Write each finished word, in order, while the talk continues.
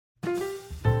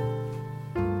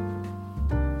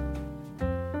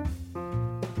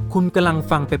คุณกำลัง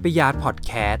ฟัง Paper Yard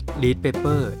Podcast Read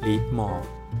Paper Read More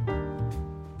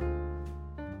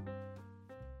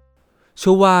เ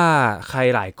ชื่อว่าใคร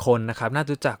หลายคนนะครับน่าจะ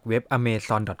รู้จักเว็บ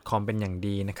amazon.com เป็นอย่าง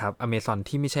ดีนะครับ Amazon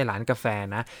ที่ไม่ใช่ร้านกาแฟ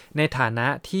นะในฐานะ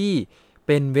ที่เ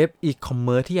ป็นเว็บอีคอมเ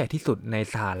มิร์ซที่ใหญ่ที่สุดใน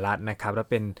สหรัฐนะครับและ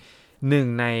เป็นหนึ่ง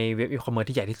ในเว็บอีคอมเมิร์ซ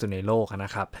ที่ใหญ่ที่สุดในโลกน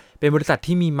ะครับเป็นบริษัท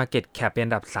ที่มี Market Cap เป็น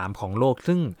อันดับ3ของโลก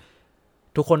ซึ่ง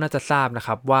ทุกคนน่าจะทราบนะค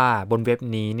รับว่าบนเว็บ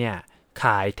นี้เนี่ยข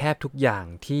ายแทบทุกอย่าง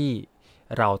ที่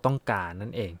เราต้องการนั่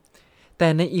นเองแต่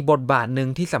ในอีกบทบาทหนึ่ง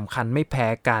ที่สำคัญไม่แพ้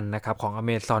กันนะครับของ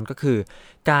Amazon ก็คือ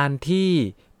การที่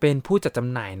เป็นผู้จัดจ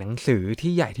ำหน่ายหนังสือ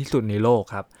ที่ใหญ่ที่สุดในโลก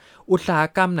ครับอุตสาห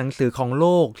กรรมหนังสือของโล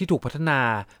กที่ถูกพัฒนา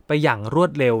ไปอย่างรว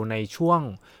ดเร็วในช่วง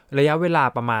ระยะเวลา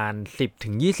ประมาณ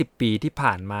 10-20 ปีที่ผ่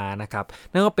านมานะครับ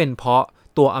นั่นก็เป็นเพราะ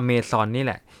ตัว Amazon นี่แ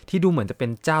หละที่ดูเหมือนจะเป็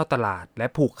นเจ้าตลาดและ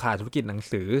ผูกขาดธุรกิจหนัง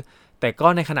สือแต่ก็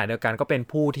ในขณะเดียวกันก็เป็น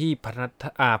ผู้ที่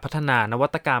พัฒนานวั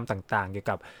ตกรรมต่างๆเกี่ยว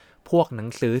กับพวกหนัง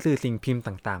สือสื่อสิ่งพิมพ์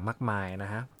ต่างๆมากมายน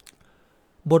ะฮะ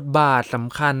บทบาทส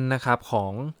ำคัญนะครับขอ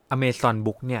ง Amazon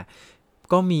Book เนี่ย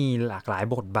ก็มีหลากหลาย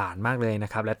บทบาทมากเลยน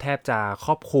ะครับและแทบจะค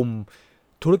รอบคลุม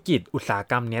ธุรกิจอุตสาห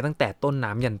กรรมนี้ตั้งแต่ต้น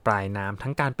น้ำยันปลายน้ำทั้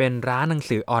งการเป็นร้านหนัง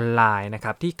สือออนไลน์นะค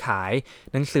รับที่ขาย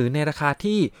หนังสือในราคา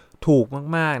ที่ถูก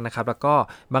มากๆนะครับแล้วก็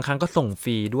บางครั้งก็ส่งฟ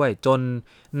รีด้วยจน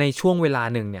ในช่วงเวลา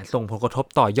หนึ่งเนี่ยส่งผลกระทบ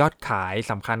ต่อยอดขาย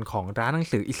สำคัญของร้านหนัง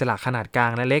สืออิสระขนาดกลา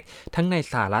งและเล็กทั้งใน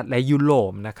สหรัฐและยุโร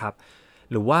ปนะครับ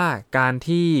หรือว่าการ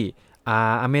ที่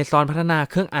Amazon พัฒนา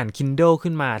เครื่องอ่าน Kindle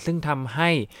ขึ้นมาซึ่งทำให้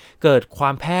เกิดควา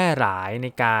มแพร่หลายใน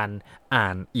การอ่า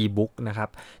นอีบุ๊กนะครับ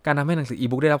การทำให้หนังสืออี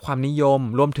บุ๊กได้รับความนิยม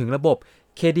รวมถึงระบบ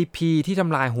KDP ที่ท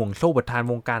ำลายห่วงโซ่อุปทาน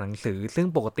วงการหนังสือซึ่ง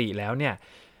ปกติแล้วเนี่ย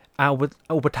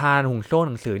อุปทานห่วงโซ่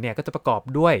หนังสือเนี่ยก็จะประกอบ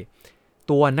ด้วย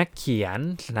ตัวนักเขียน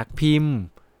สำนักพิมพ์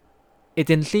เอเ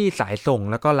จนซี่สายส่ง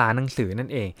แล้วก็ร้านหนังสือนั่น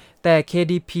เองแต่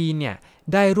KDP เนี่ย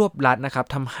ได้รวบรัดนะครับ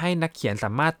ทำให้นักเขียนส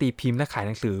ามารถตีพิมพ์และขายห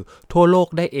นังสือทั่วโลก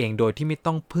ได้เองโดยที่ไม่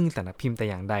ต้องพึ่งสำนักพิมพ์แต่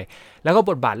อย่างใดแล้วก็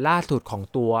บทบาทล่าสุดของ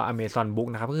ตัว Amazon Book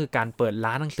นะครับก็คือการเปิด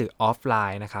ร้านหนังสือออฟไล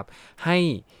น์นะครับให้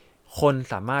คน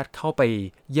สามารถเข้าไป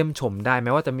เยี่ยมชมได้แ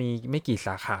ม้ว่าจะมีไม่กี่ส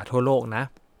าขาทั่วโลกนะ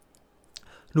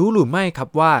รู้หรือไม่ครับ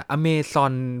ว่า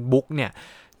Amazon Book เนี่ย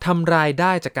ทำรายไ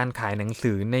ด้จากการขายหนัง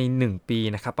สือใน1ปี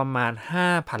นะครับประมาณ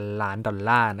 $5,000 ล้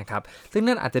านนะครับซึ่ง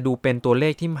นั่นอาจจะดูเป็นตัวเล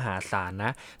ขที่มหาศาลน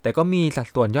ะแต่ก็มีสัด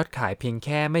ส่วนยอดขายเพียงแ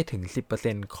ค่ไม่ถึง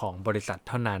 10% ของบริษัทเ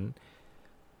ท่านั้น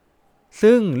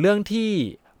ซึ่งเรื่องที่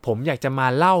ผมอยากจะมา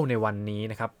เล่าในวันนี้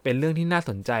นะครับเป็นเรื่องที่น่า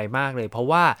สนใจมากเลยเพราะ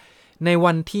ว่าใน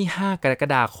วันที่5 กรก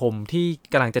ฎาคมที่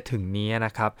กำลังจะถึงนี้น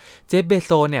ะครับเจฟ เบโ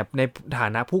ซเนี่ยในฐา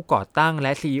นะผู้ก่อตั้งแล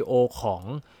ะ CEO ของ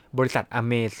บริษัท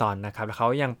Amazon นะครับและเขา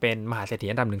ยังเป็นมหาเศรษฐี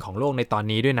อันดับหนึ่งของโลกในตอน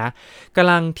นี้ด้วยนะก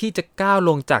ำลังที่จะก้าวล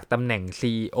งจากตำแหน่ง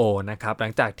CEO นะครับหลั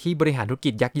งจากที่บริหารธุร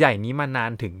กิจยักษ์ใหญ่นี้มานา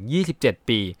นถึง27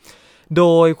 ปีโด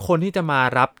ยคนที่จะมา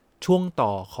รับช่วงต่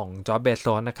อของจอร์จ เบโซ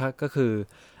สนะครับก็คือ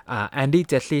แอนดี้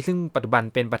เจสซี่ซึ่งปัจจุบัน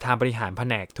เป็นประธานบริหารแผ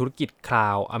นกธุรกิจ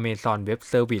Cloud Amazon Web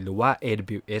Service หรือว่า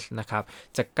AWS นะครับ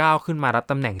จะก้าวขึ้นมารับ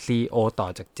ตำแหน่ง CEO ต่อ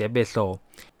จากเจฟ เบโซส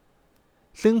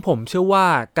ซึ่งผมเชื่อว่า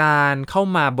การเข้า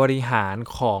มาบริหาร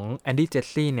ของแอนดี้ เจส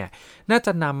ซี่เนี่ยน่าจ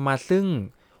ะนำมาซึ่ง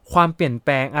ความเปลี่ยนแป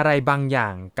ลงอะไรบางอย่า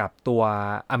งกับตัว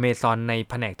Amazon ใน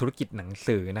แผนกธุรกิจหนัง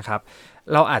สือนะครับ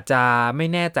เราอาจจะไม่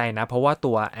แน่ใจนะเพราะว่า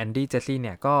ตัวแอนดี้ เจสซี่เ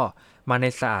นี่ยก็มาใน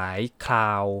สาย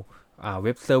Cloudเ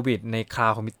ว็บเซอร์วิสใน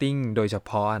Cloud Computing โดยเฉ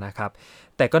พาะนะครับ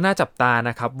แต่ก็น่าจับตา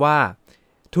นะครับว่า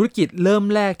ธุรกิจเริ่ม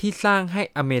แรกที่สร้างให้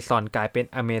Amazon กลายเป็น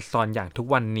Amazon อย่างทุก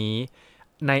วันนี้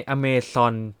ใน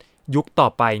Amazon ยุคต่อ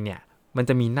ไปเนี่ยมัน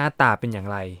จะมีหน้าตาเป็นอย่าง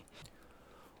ไร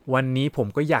วันนี้ผม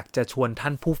ก็อยากจะชวนท่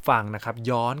านผู้ฟังนะครับ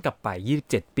ย้อนกลับไป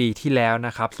27 ปีที่แล้วน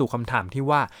ะครับสู่คำถามที่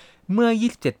ว่าเมื่อ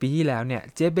27 ปีที่แล้วเนี่ย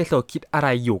เจฟ เบโซสคิดอะไร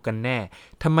อยู่กันแน่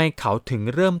ทำไมเขาถึง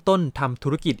เริ่มต้นทำธุ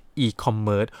รกิจอีคอมเ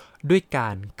มิร์ซด้วยกา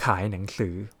รขายหนังสื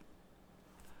อ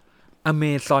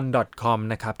Amazon.com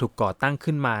นะครับถูกก่อตั้ง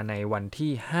ขึ้นมาในวัน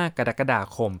ที่5 กรกฎา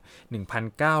คม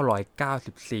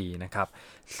 1994 นะครับ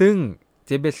ซึ่งเ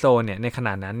จฟ เบโซสเนี่ยในขณ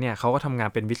ะนั้นเนี่ยเขาก็ทำงาน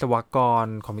เป็นวิศวกร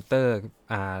คอมพิวเตอร์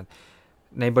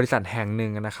ในบริษัทแห่งหนึ่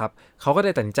งนะครับเขาก็ไ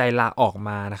ด้ตัดสินใจลาออกม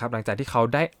านะครับหลังจากที่เขา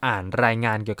ได้อ่านรายง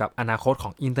านเกี่ยวกับอนาคตขอ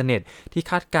งอินเทอร์เน็ตที่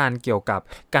คาดการณ์เกี่ยวกับ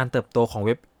การเติบโตของเ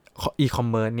ว็บอีคอม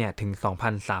เมิร์ซเนี่ยถึง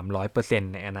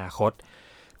 2,300% ในอนาคต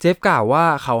เจฟกล่าวว่า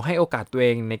เขาให้โอกาสตัวเอ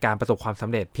งในการประสบความสำ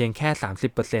เร็จเพียงแค่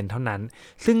 30% เท่านั้น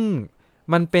ซึ่ง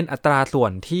มันเป็นอัตราส่ว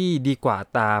นที่ดีกว่าอั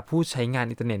ตราผู้ใช้งาน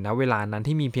อินเทอร์เน็ตณเวลานั้น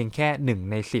ที่มีเพียงแค่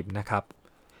1 ใน 10นะครับ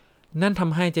นั่นท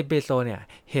ำให้เจฟ เบโซสเนี่ย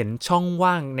เห็นช่อง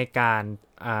ว่างในการ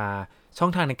ช่อ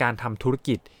งทางในการทำธุร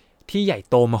กิจที่ใหญ่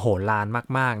โตมโหฬาร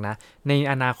มากๆนะใน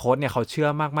อนาคตเนี่ยเขาเชื่อ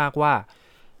มากๆว่า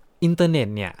อินเทอร์เน็ต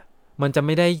เนี่ยมันจะไ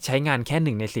ม่ได้ใช้งานแค่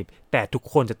1 ใน 10แต่ทุก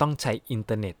คนจะต้องใช้อินเ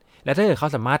ทอร์เน็ตและถ้าเกิดเขา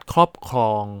สามารถครอบคร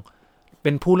อง เ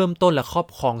ป็นผู้เริ่มต้นและครอบ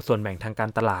ครองส่วนแบ่งทางการ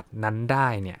ตลาดนั้นได้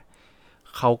เนี่ย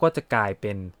เขาก็จะกลายเ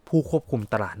ป็นผู้ควบคุม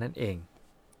ตลาดนั่นเอง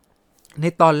ใน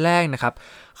ตอนแรกนะครับ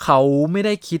เขาไม่ไ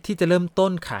ด้คิดที่จะเริ่มต้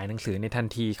นขายหนังสือในทัน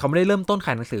ทีเขาไม่ได้เริ่มต้นข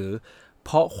ายหนังสือเพ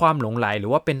ราะความหลงใหลหรื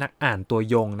อว่าเป็นนักอ่านตัว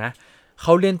ยงนะเข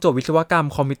าเรียนจบวิศวกรรม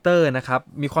คอมพิวเตอร์นะครับ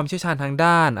มีความเชี่ยวชาญทาง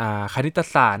ด้านคณิต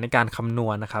ศาสตร์ในการคำนว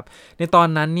ณนะครับในตอน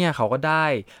นั้นเนี่ยเขาก็ได้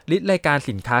ลิสต์รายการ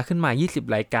สินค้าขึ้นมา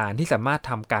20รายการที่สามารถ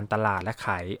ทำการตลาดและข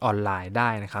ายออนไลน์ได้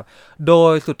นะครับโด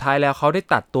ยสุดท้ายแล้วเขาได้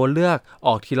ตัดตัวเลือกอ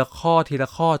อกทีละข้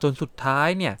อจนสุดท้าย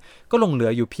เนี่ยก็ลงเหลื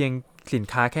ออยู่เพียงสิน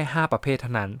ค้าแค่5ประเภทเท่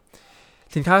านั้น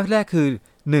สินค้าแรกคือ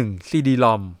1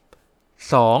 CD-ROM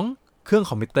 2 เครื่อง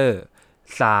คอมพิวเตอร์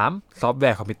3 ซอฟต์แว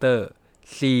ร์คอมพิวเตอร์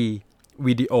4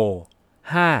 วิดีโอ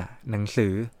5 หนังสื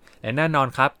อและแน่นอน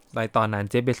ครับในตอนนั้น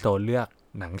เจฟ เบโซเลือก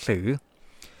หนังสือ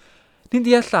นิต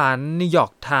ยสารนิวยอร์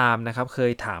กไทม์นะครับเค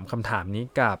ยถามคำถามนี้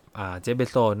กับเจฟ เบ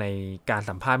โซในการ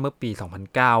สัมภาษณ์เมื่อปี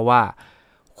 2009 ว่า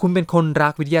คุณเป็นคนรั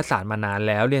กวิทยาศาสตร์มานาน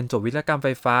แล้วเรียนจบวิศวกรรมไฟ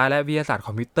ฟ้าและวิทยาศาสตร์ค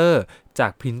อมพิวเตอร์จา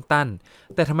กพรินสตัน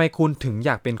แต่ทำไมคุณถึงอ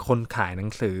ยากเป็นคนขายหนั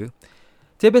งสือ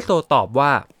เจฟ เบโซตอบว่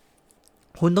า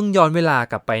คุณต้องย้อนเวลา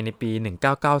กลับไปในปี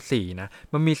 1994 นะ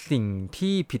มันมีสิ่ง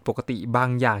ที่ผิดปกติบาง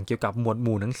อย่างเกี่ยวกับหมวดห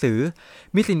มู่หนังสือ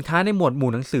มีสินค้าในหมวดห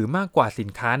มู่หนังสือมากกว่าสิน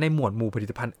ค้าในหมวดหมู่ผลิ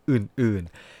ตภัณฑ์อื่น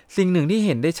ๆสิ่งหนึ่งที่เ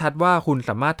ห็นได้ชัดว่าคุณส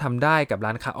ามารถทำได้กับร้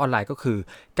านค้าออนไลน์ก็คือ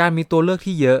การมีตัวเลือก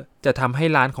ที่เยอะจะทำให้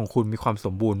ร้านของคุณมีความส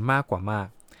มบูรณ์มากกว่ามาก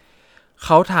เข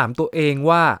าถามตัวเอง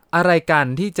ว่าอะไรกัน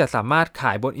ที่จะสามารถข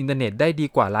ายบนอินเทอร์เน็ตได้ดี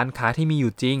กว่าร้านค้าที่มีอ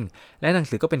ยู่จริงและหนัง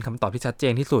สือก็เป็นคำตอบที่ชัดเจ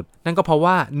นที่สุดนั่นก็เพราะ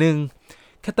ว่า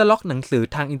 1. แคตตาล็อกหนังสือ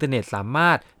ทางอินเทอร์เน็ตสาม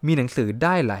ารถมีหนังสือไ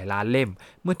ด้หลายล้านเล่ม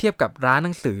เมื่อเทียบกับร้านห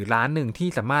นังสือร้านหนึ่งที่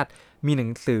สามารถมีหนั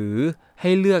งสือให้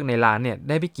เลือกในร้านเนี่ยไ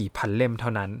ด้ไม่กี่พันเล่มเท่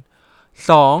านั้น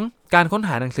 2. การค้นห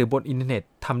าหนังสือบนอินเทอร์เน็ต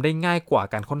ทำได้ง่ายกว่า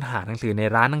การค้นหาหนังสือใน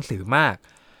ร้านหนังสือมาก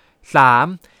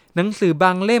 3. หนังสือบ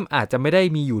างเล่มอาจจะไม่ได้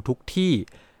มีอยู่ทุกที่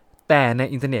แต่ใน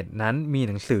อินเทอร์เน็ตนั้นมี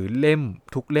หนังสือเล่ม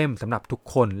ทุกเล่มสำหรับทุก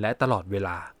คนและตลอดเว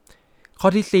ลาข้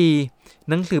อที่ 4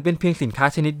 หนังสือเป็นเพียงสินค้า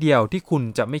ชนิดเดียวที่คุณ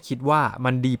จะไม่คิดว่า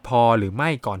มันดีพอหรือไม่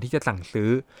ก่อนที่จะสั่งซื้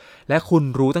อและคุณ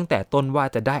รู้ตั้งแต่ต้นว่า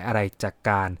จะได้อะไรจาก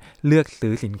การเลือก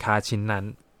ซื้อสินค้าชิ้นนั้น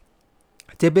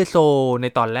เจฟ เบโซใน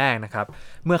ตอนแรกนะครับ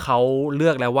เมื่อเขาเลื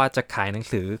อกแล้วว่าจะขายหนัง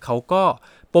สือเขาก็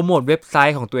โปรโมทเว็บไซ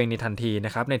ต์ของตัวเองในทันทีน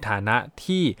ะครับในฐานะ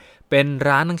ที่เป็น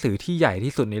ร้านหนังสือที่ใหญ่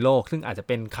ที่สุดในโลกซึ่งอาจจะเ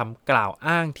ป็นคำกล่าว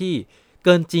อ้างที่เ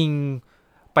กินจริง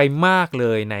ไปมากเล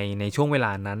ยในช่วงเวล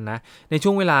านั้นนะในช่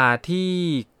วงเวลาที่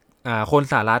คน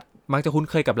สหรัฐมักจะคุ้น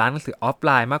เคยกับร้านหนังสือออฟไ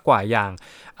ลน์มากกว่าอย่าง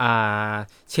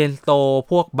เชนโต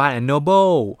พวก Barnes &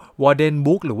 Noble Walden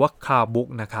Book หรือว่า Crowd Book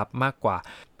นะครับมากกว่า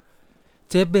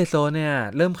เจฟ เบโซเนี่ย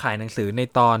เริ่มขายหนังสือใน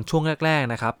ตอนช่วงแรก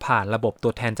ๆนะครับผ่านระบบตั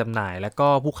วแทนจำหน่ายแล้วก็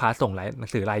ผู้ค้าส่งหนั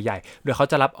งสือรายใหญ่โดยเขา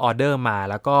จะรับออเดอร์มา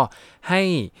แล้วก็ให้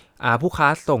ผู้ค้า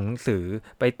ส่งหนังสือ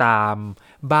ไปตาม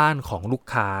บ้านของลูก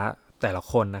ค้าแต่ละ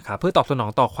คนนะครับเพื่อตอบสนอง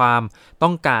ต่อความต้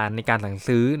องการในการสั่ง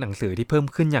ซื้อหนังสือที่เพิ่ม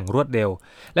ขึ้นอย่างรวดเร็ว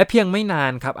และเพียงไม่นา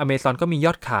นครับ Amazon ก็มีย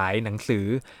อดขายหนังสือ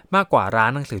มากกว่าร้า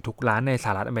นหนังสือทุกร้านในส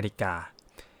หรัฐอเมริกา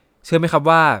เชื่อไหมครับ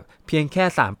ว่าเพียงแค่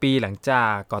3ปีหลังจา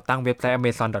กก่อตั้งเว็บไซต์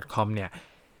amazon.com เนี่ย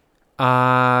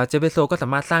เจฟ เบโซก็สา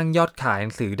มารถสร้างยอดขายห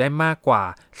นังสือได้มากกว่า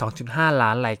 2.5 ล้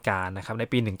านรายการนะครับใน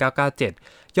ปี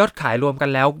 1997 ยอดขายรวมกัน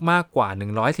แล้วมากกว่า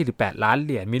148ล้านเห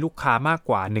รียญมีลูกค้ามาก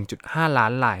กว่า 1.5 ล้า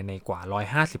นรายในกว่า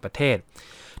150ประเทศ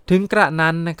ถึงกระ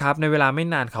นั้นนะครับในเวลาไม่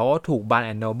นานเขาก็ถูก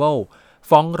Barnes & Noble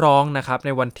ฟ้องร้องนะครับใน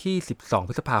วันที่12พ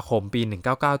ฤษภาคมปี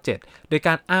 1997 โดยก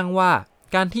ารอ้างว่า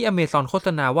การที่ Amazon โฆษ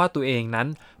ณาว่าตัวเองนั้น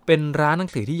เป็นร้านหนั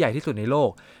งสือที่ใหญ่ที่สุดในโลก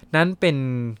นั้นเป็น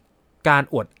การ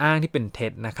อวดอ้างที่เป็นเท็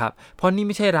จนะครับเพราะนี่ไ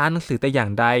ม่ใช่ร้านหนังสือแต่อย่า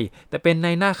งใดแต่เป็นใน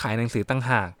หน้าขายหนังสือต่าง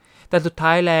หากแต่สุดท้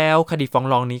ายแล้วคดีฟ้อง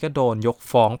ร้องนี้ก็โดนยก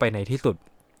ฟ้องไปในที่สุด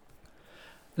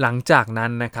หลังจากนั้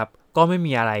นนะครับก็ไม่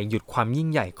มีอะไรหยุดความยิ่ง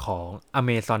ใหญ่ของ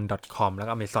amazon.com และ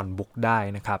Amazon Book ได้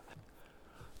นะครับ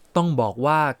ต้องบอก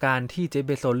ว่าการที่เจฟ เบ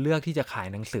โซเลือกที่จะขาย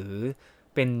หนังสือ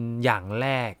เป็นอย่างแร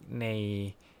กใน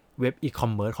เว็บอีคอ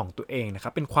มเมิร์ซของตัวเองนะครั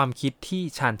บเป็นความคิดที่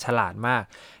ชาญฉลาดมาก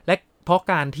และเพราะ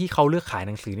การที่เขาเลือกขายห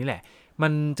นังสือนี่แหละมั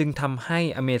นจึงทำให้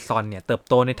Amazon เนี่ยเติบ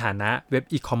โตในฐานะเว็บ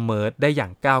อีคอมเมิร์ซได้อย่า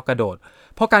งก้าวกระโดด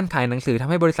เพราะการขายหนังสือทำ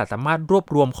ให้บริษัทสามารถรวบ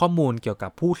รวมข้อมูลเกี่ยวกั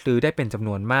บผู้ซื้อได้เป็นจำน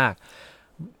วนมาก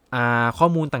ข้อ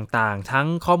มูลต่างๆทั้ง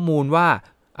ข้อมูลว่า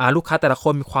ลูกค้าแต่ละค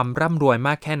นมีความร่ำรวยม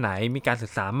ากแค่ไหนมีการศึ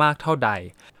กษามากเท่าใด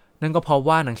นั่นก็เพราะ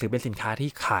ว่าหนังสือเป็นสินค้าที่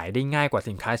ขายได้ง่ายกว่า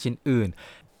สินค้าชิ้นอื่น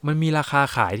มันมีราคา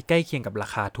ขายที่ใกล้เคียงกับรา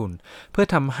คาทุนเพื่อ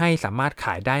ทำให้สามารถข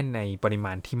ายได้ในปริม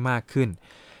าณที่มากขึ้น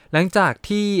หลังจาก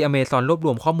ที่ Amazon รวบร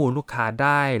วมข้อมูลลูกค้าไ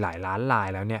ด้หลายล้านราย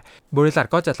แล้วเนี่ยบริษัท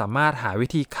ก็จะสามารถหาวิ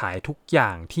ธีขายทุกอย่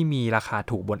างที่มีราคา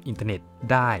ถูกบนอินเทอร์เน็ต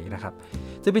ได้นะครับ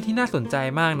จะเป็นที่น่าสนใจ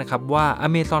มากนะครับว่า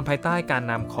Amazon ภายใต้การ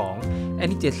นำของ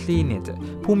Annie Jassy เนี่ย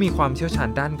ผู้มีความเชี่ยวชาญ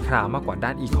ด้านคลาวด์มากกว่าด้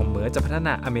านอีคอมเมิร์ซจะพัฒน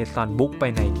า Amazon Book ไป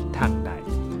ในทิศทางใด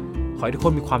ขอให้ทุกค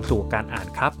นมีความสุขกับการอ่าน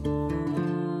ครับ